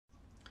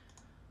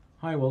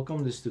Hi,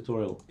 welcome. This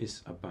tutorial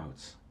is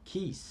about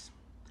keys,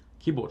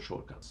 keyboard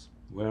shortcuts.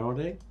 Where are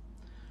they?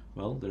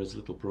 Well, there is a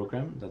little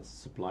program that's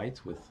supplied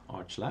with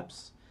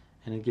ArchLabs,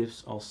 and it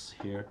gives us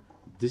here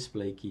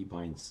display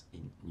keybinds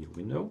in new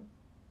window.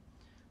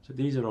 So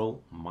these are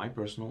all my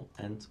personal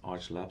and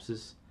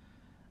ArchLabs's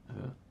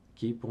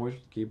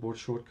keyboard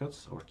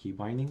shortcuts or key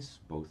bindings.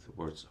 Both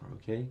words are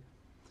okay.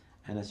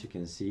 And as you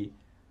can see,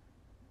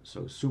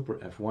 so Super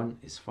F1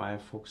 is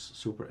Firefox,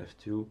 Super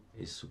F2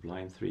 is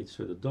Sublime 3,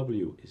 so the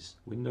W is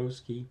Windows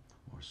key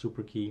or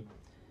Super key,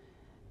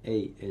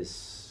 A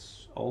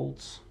is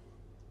Alt,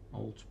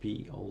 Alt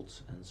P,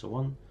 Alt and so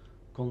on,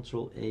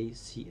 Control A,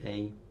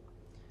 CA,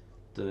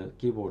 the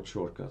keyboard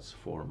shortcuts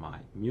for my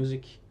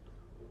music,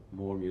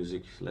 more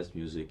music, less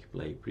music,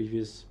 play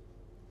previous,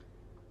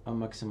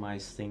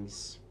 unmaximize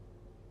things,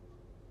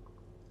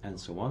 and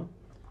so on.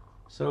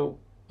 So,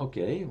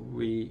 okay,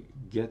 we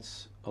get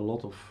a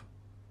lot of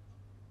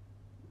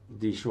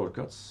these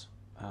shortcuts,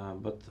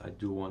 but I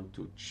do want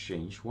to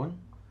change one.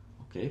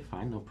 Okay,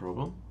 fine, no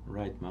problem.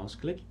 Right mouse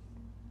click.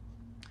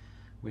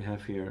 We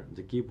have here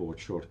the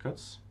keyboard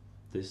shortcuts,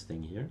 this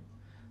thing here.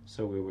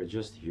 So we were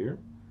just here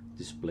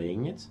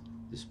displaying it,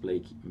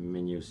 display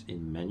menus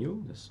in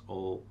menu. That's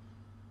all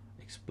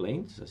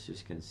explained. As you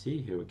can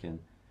see here, we can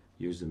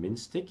use the min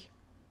stick,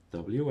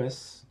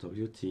 WS,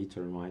 WT,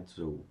 termite,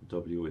 so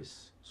W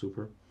is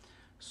super,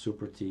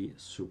 Super T,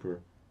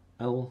 Super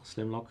L,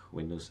 slim lock,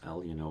 Windows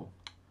L, you know,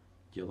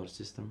 the other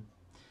system,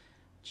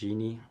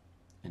 Genie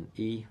and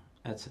E,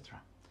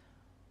 etc.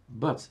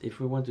 But if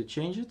we want to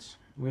change it,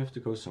 we have to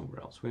go somewhere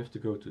else. We have to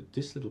go to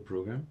this little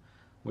program,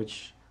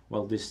 which,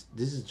 well, this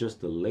is just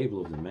the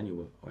label of the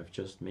menu. I've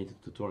just made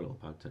a tutorial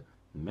about the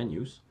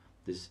menus.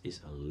 This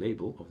is a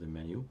label of the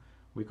menu.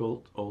 We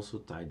could also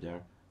type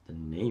there the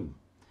name,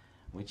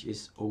 which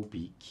is OB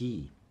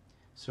key.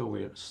 So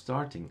we're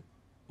starting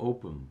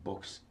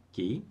Openbox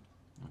key,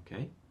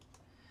 okay,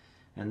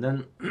 and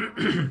then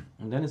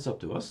and then it's up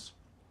to us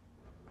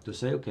to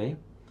say, okay,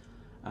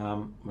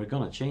 we're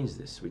gonna change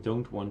this. We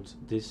don't want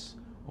this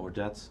or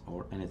that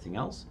or anything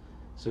else.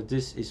 So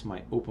this is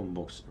my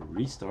Openbox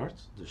restart,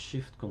 the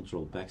Shift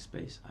Control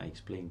Backspace I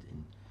explained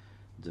in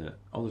the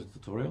other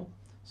tutorial.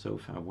 So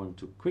if I want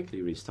to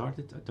quickly restart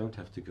it, I don't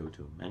have to go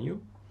to a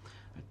menu.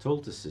 I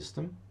told the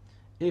system,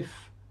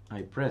 if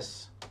I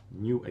press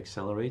new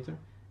accelerator,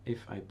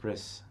 if I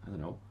press, I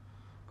don't know,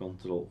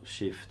 Control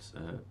Shift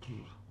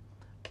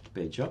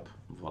page up,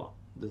 voila,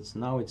 that's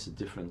now it's a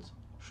different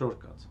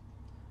shortcut.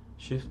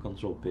 Shift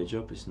Control page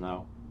up is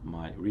now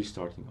my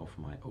restarting of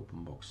my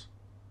Openbox.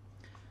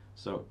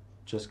 So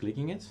just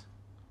clicking it,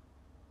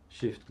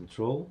 Shift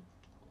Control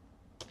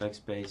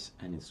backspace,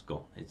 and it's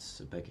gone,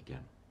 it's back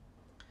again.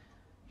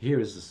 Here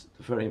is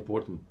a very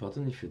important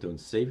button. If you don't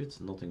save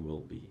it, nothing will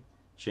be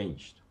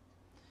changed.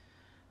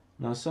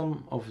 Now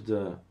some of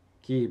the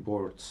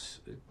keyboard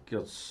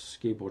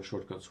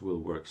shortcuts will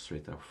work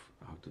straight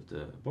out of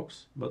the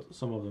box, but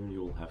some of them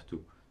you'll have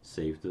to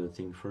save the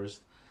thing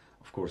first.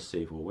 Of course,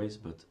 save always,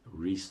 but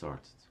restart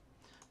it.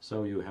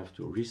 So you have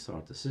to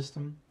restart the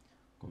system,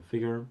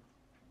 configure,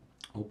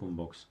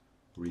 Openbox,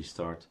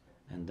 restart,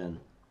 and then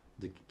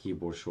the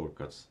keyboard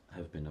shortcuts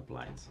have been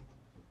applied.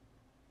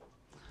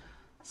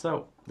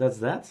 So that's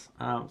that.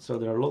 So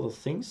there are a lot of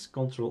things.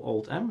 Control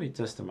Alt M, we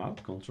test them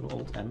out. Control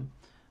Alt M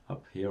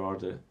up. Here are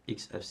the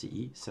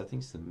XFCE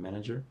settings, the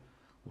manager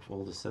of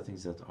all the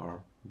settings that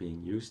are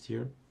being used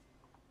here.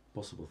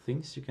 Possible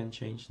things you can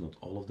change. Not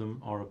all of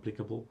them are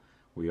applicable.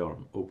 We are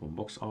on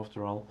Openbox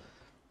after all,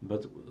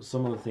 but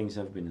some of the things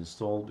have been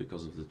installed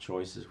because of the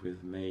choices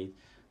we've made,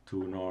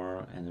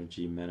 tuner,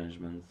 energy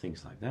management,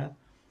 things like that,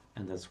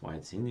 and that's why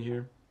it's in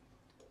here.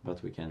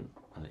 But we can,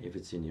 if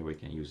it's in here, we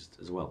can use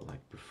it as well,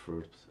 like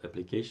preferred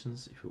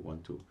applications, if we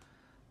want to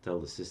tell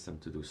the system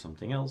to do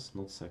something else,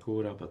 not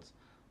Sakura, but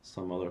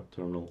some other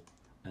terminal,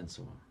 and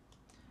so on.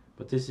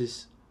 But this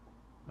is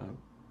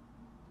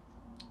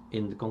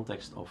in the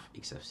context of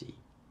XFCE.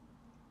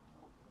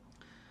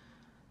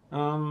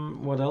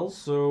 What else?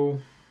 So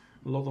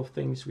a lot of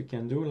things we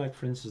can do, like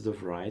for instance the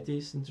variety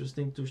is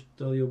interesting to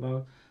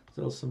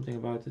tell something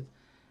about it.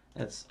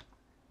 That's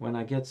when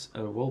I get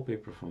a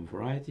wallpaper from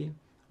Variety,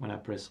 when I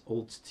press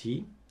Alt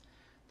T,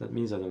 that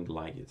means I don't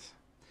like it,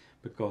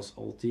 because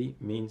Alt T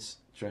means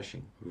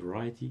trashing.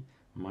 Variety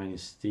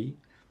minus T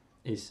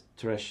is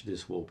trash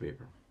this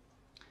wallpaper.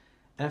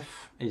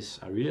 F is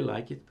I really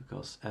like it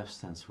because F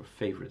stands for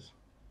favorite.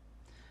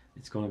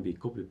 It's going to be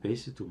copy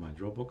pasted to my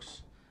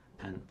Dropbox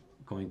and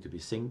going to be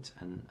synced,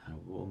 and I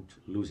won't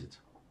lose it.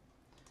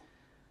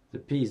 The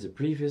P is the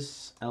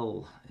previous,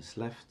 L is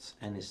left,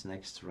 N is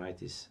next, right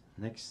is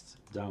next,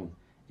 down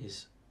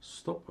is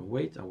stop and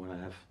wait. I want to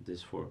have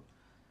this for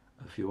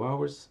a few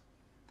hours.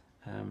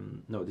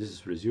 No, this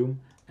is resume,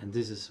 and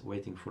this is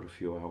waiting for a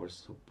few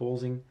hours. So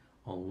pausing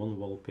on one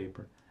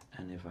wallpaper,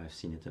 and if I've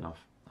seen it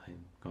enough,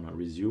 I'm gonna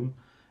resume,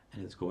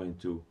 and it's going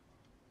to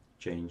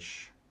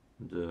change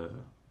the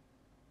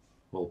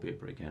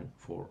wallpaper again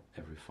for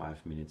every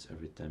 5 minutes,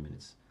 every 10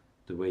 minutes,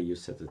 the way you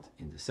set it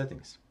in the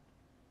settings.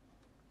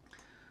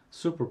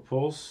 Super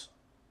pause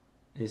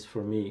is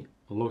for me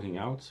logging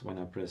out. When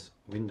I press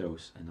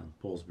Windows and then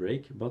pause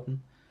break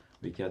button,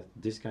 we get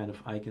this kind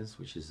of icons,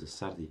 which is the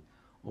Sardi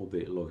OB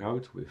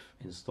logout. We've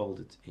installed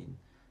it in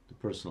the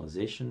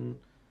personalization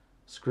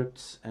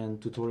scripts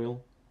and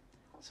tutorial.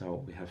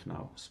 So we have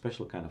now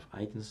special kind of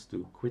icons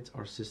to quit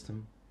our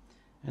system.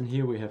 And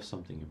here we have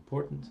something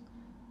important.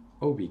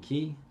 OB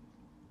key,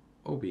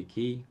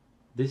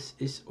 this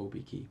is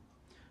OB key.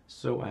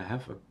 So I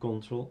have a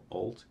Control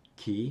Alt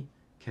key,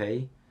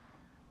 K,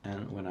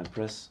 and when I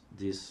press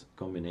this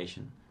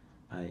combination,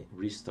 I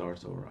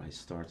restart or I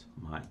start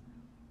my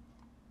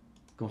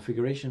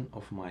configuration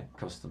of my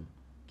custom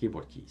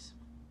keyboard keys.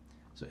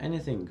 So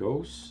anything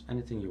goes,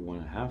 anything you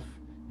want to have,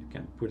 you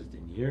can put it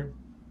in here.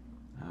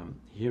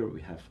 Here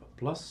we have a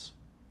plus,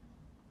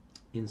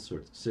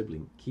 insert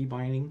sibling key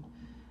binding,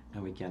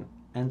 and we can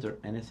enter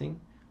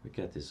anything. We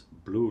get this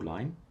blue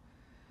line.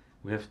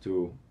 We have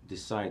to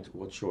decide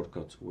what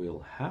shortcut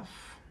we'll have.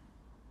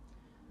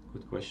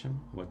 Good question.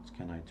 What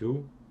can I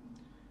do?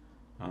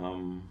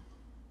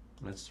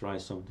 Let's try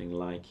something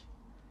like,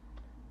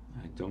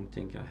 I don't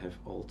think I have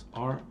Alt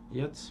R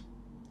yet,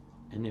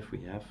 and if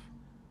we have,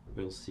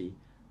 we'll see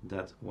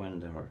that when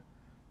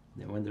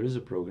there is a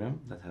program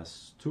that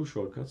has two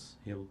shortcuts,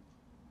 he'll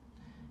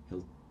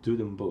do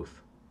them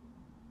both.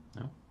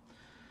 No?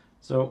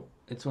 So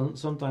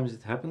sometimes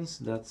it happens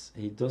that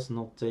he does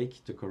not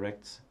take the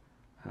correct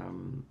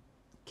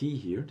key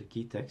here, the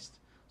key text,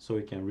 so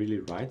you can really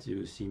write.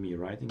 You see me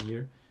writing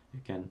here. You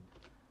can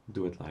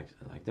do it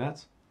like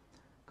that.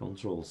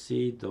 Control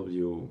C,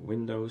 W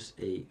Windows,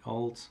 A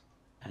Alt,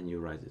 and you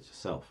write it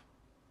yourself.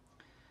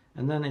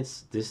 And then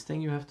it's this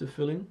thing you have to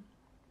fill in.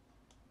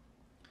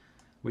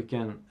 We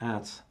can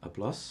add a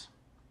plus,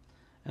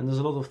 and there's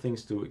a lot of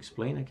things to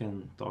explain. I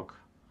can talk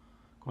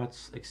quite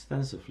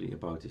extensively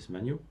about this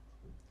menu,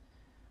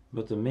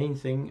 but the main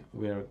thing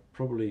we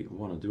probably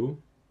want to do,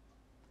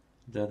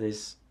 that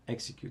is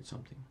execute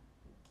something.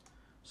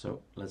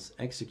 So let's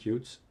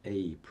execute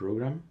a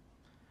program.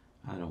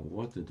 I don't know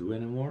what to do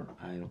anymore.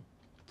 I'll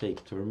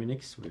take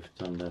Terminix. We've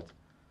done that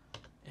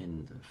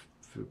in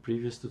the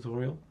previous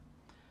tutorial.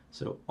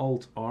 So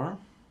Alt R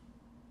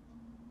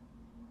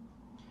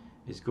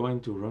is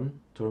going to run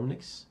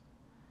Terminix.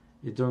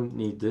 You don't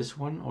need this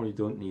one or you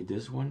don't need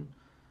this one.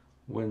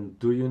 When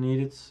do you need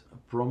it? A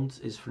prompt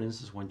is, for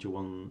instance, when you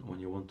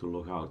want to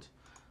log out,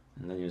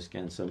 and then you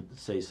can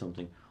say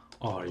something.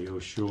 Are you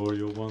sure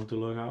you want to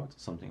log out?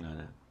 Something like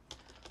that.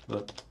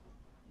 But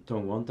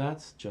don't want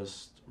that.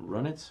 Just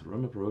run it.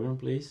 Run the program,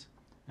 please,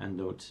 and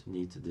don't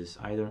need this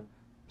either.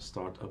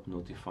 Startup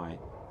notify.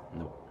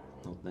 No,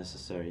 not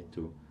necessary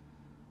to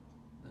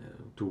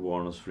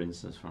warn us, for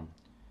instance, from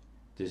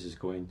this is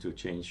going to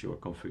change your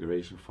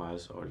configuration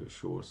files. Are you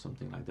sure?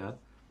 Something like that.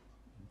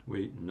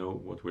 We know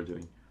what we're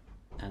doing.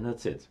 And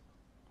that's it.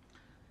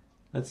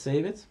 Let's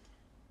save it.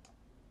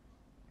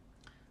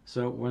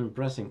 So when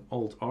pressing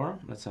Alt R,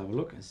 let's have a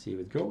look and see if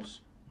it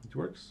goes. It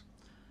works.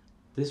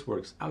 This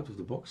works out of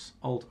the box.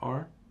 Alt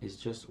R is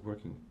just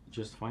working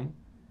just fine.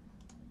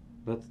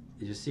 But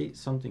you see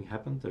something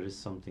happened. There is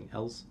something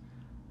else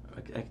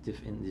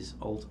active in this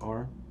Alt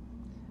R.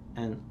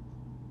 And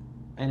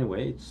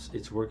anyway,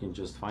 it's working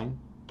just fine.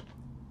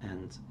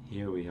 And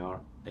here we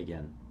are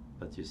again.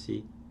 But you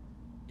see,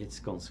 it's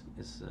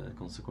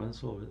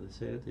consequential, let's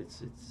say it. It's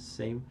the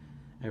same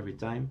every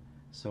time.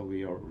 So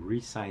we are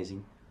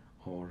resizing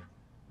our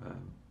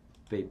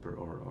paper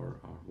or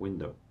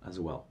window as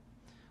well.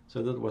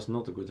 So that was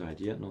not a good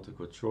idea, not a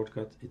good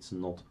shortcut. It's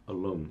not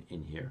alone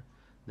in here.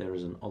 There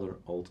is another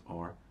Alt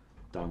R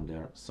down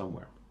there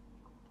somewhere.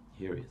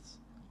 Here it is,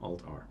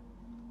 Alt R,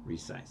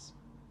 resize.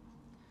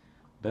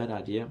 Bad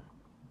idea,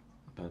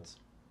 but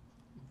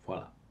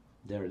voila,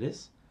 there it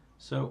is.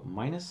 So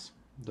minus,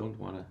 don't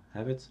want to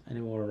have it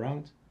anymore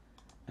around,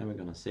 and we're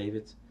going to save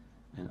it,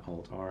 and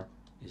Alt R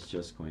is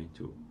just going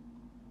to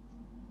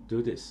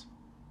do this,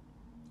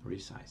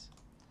 resize.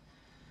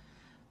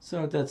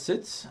 So that's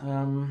it,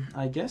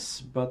 I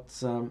guess,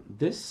 but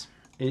this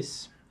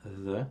is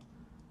the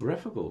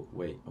graphical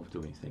way of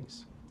doing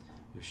things.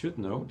 You should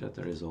know that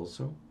there is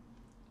also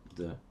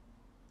the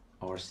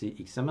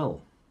RCXML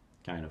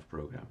kind of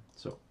program.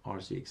 So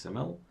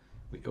RCXML,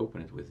 we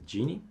open it with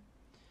Genie.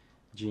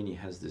 Genie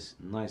has this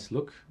nice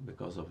look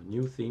because of a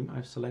new theme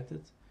I've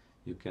selected.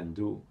 You can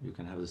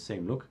have the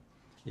same look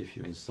if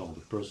you install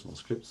the personal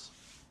scripts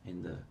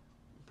in the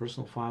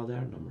personal file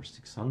there, number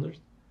 600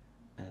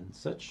 and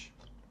such.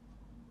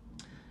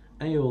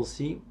 And you will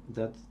see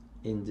that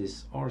in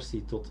this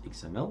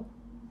rc.xml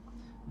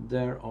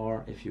there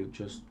are, if you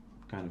just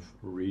kind of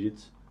read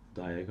it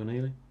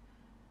diagonally,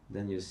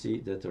 then you see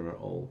that there are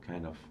all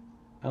kind of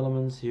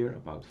elements here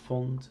about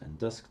font and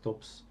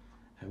desktops.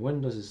 And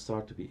when does it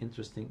start to be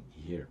interesting?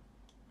 Here,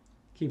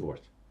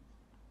 keyboard,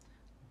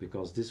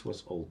 because this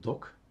was all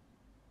doc,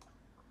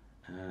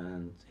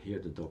 and here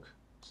the doc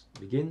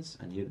begins,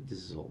 and here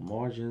this is all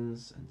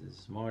margins, and this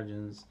is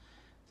margins,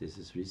 this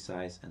is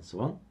resize, and so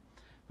on.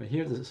 But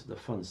here the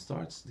fun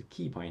starts, the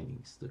key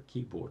bindings, the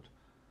keyboard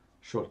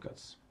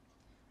shortcuts,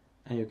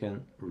 and you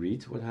can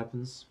read what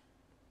happens.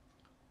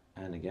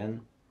 And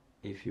again,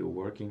 if you're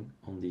working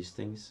on these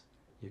things,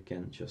 you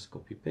can just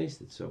copy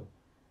paste it. So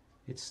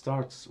it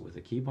starts with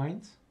a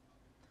keybind.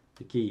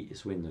 The key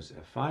is Windows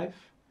F5.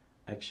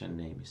 Action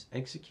name is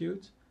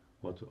execute.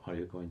 What are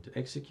you going to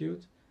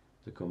execute?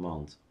 The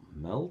command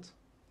meld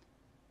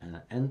and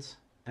an end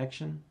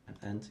action and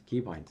end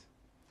keybind.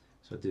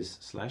 So this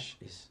slash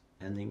is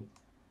ending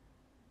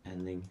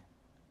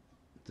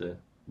the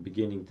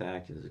beginning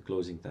tag, the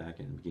closing tag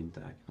and begin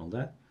tag and all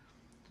that.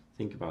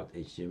 Think about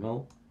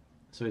HTML.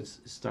 So it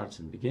starts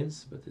and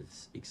begins, but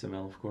it's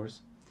XML of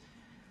course.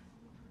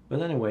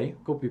 But anyway,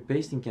 copy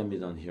pasting can be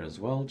done here as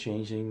well.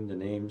 Changing the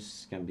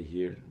names can be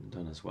here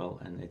done as well,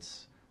 and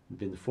it's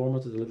been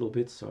formatted a little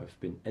bit, so I've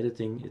been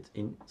editing it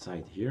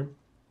inside here.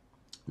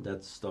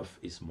 That stuff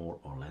is more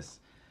or less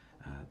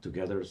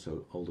together,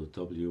 so all the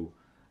W,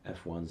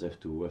 F1s,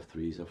 F2,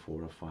 F3s,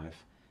 F4, F5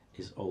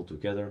 is all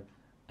together.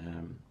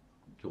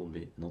 It will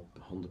be not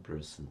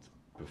 100%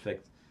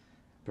 perfect,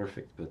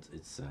 but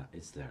it's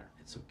there,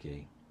 it's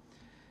okay.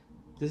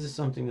 This is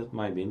something that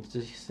might be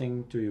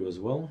interesting to you as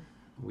well.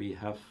 We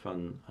have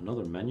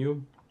another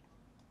menu.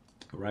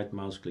 Right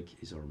mouse click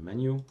is our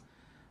menu,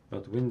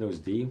 but Windows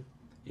D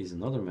is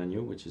another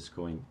menu which is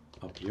going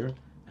up here,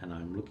 and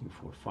I'm looking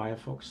for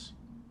Firefox.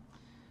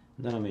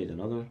 Then I made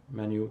another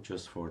menu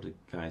just for the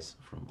guys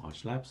from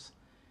ArchLabs.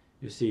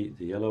 You see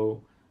the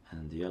yellow,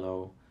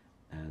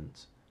 and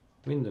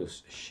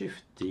Windows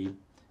Shift D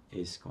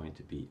is going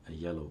to be a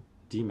yellow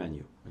D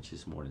menu, which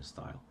is more in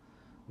style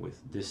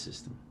with this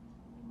system.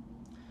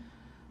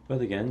 But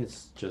again,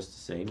 it's just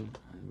the same.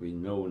 We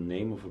know the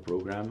name of a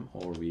program,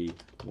 or we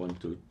want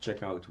to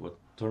check out what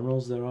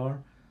terminals there are.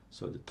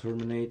 So the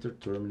Terminator,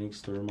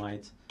 Terminix,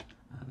 Termite,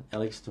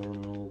 LX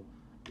terminal,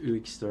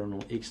 UX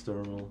terminal, X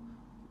terminal,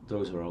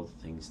 those are all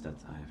the things that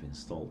I have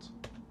installed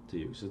to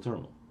use the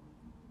terminal.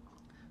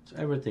 So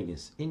everything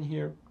is in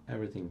here,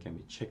 everything can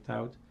be checked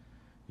out.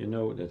 You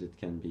know that it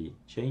can be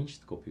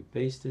changed, copy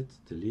pasted,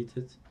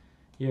 deleted.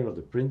 Here are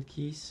the print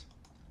keys.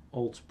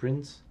 Alt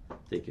print,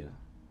 take a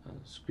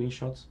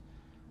screenshot,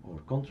 or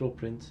control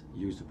print,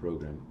 use the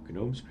program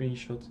GNOME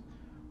screenshot,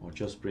 or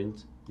just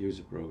print, use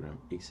the program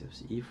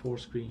XFCE for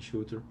screen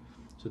shooter.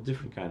 So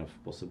different kind of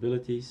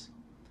possibilities.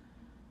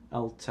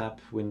 Alt tab,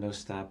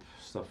 Windows tab,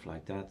 stuff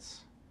like that.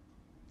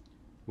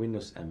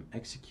 Windows M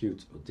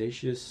execute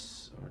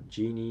Audacious or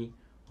Genie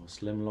or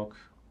Slimlock.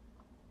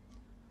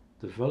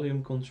 The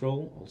volume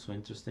control, also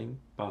interesting.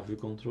 Pavu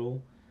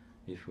control,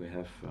 if we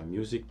have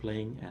music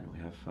playing and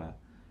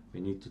we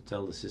need to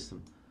tell the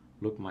system,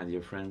 look my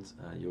dear friend,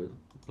 you're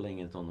playing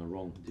it on the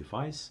wrong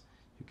device,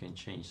 you can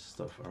change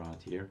stuff around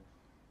here.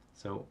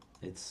 So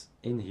it's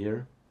in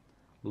here.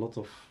 A lot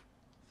of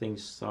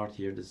things start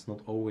here. That's not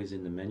always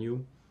in the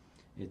menu.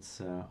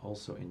 It's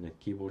also in the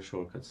keyboard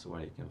shortcuts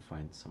where you can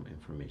find some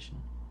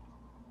information.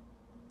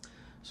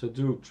 So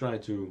do try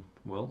to,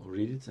 well,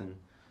 read it and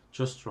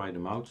just try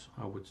them out.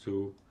 I would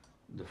do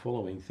the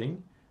following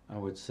thing. I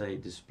would say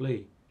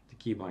display the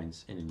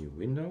keybinds in a new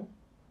window.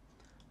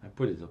 I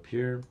put it up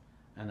here,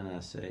 and then I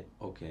say,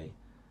 okay,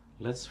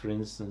 let's for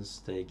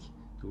instance take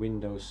the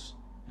Windows,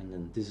 and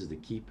then this is the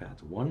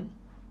keypad 1.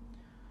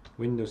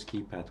 Windows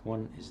keypad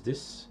 1 is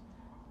this.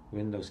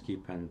 Windows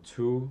keypad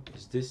 2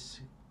 is this.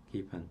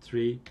 Keypad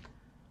 3,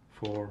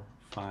 4,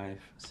 5,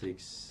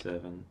 6,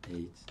 7,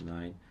 8,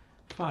 9,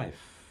 5,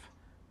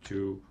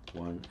 2,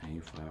 1,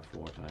 8, 5,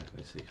 4, 5,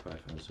 6,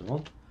 5, and so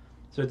on.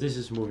 So this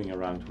is moving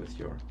around with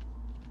your,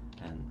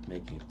 and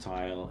making a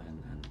tile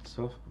and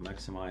stuff,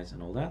 maximize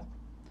and all that.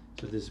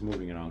 So this is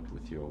moving around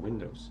with your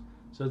windows.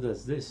 So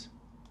that's this.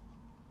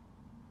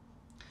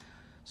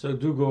 So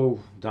do go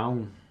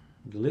down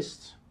the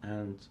list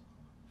and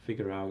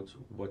figure out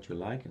what you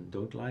like and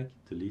don't like,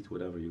 delete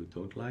whatever you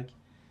don't like.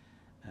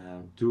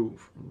 Do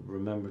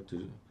remember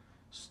to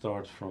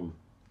start from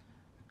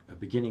a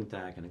beginning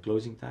tag and a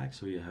closing tag,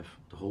 so you have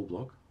the whole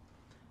block,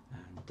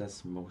 and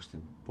that's the most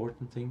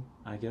important thing,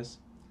 I guess.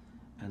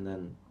 And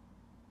then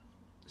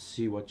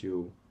see what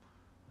you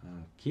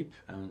keep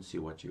and see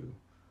what you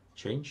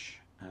change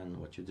and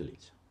what you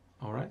delete.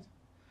 All right,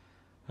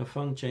 have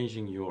fun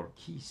changing your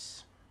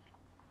keys.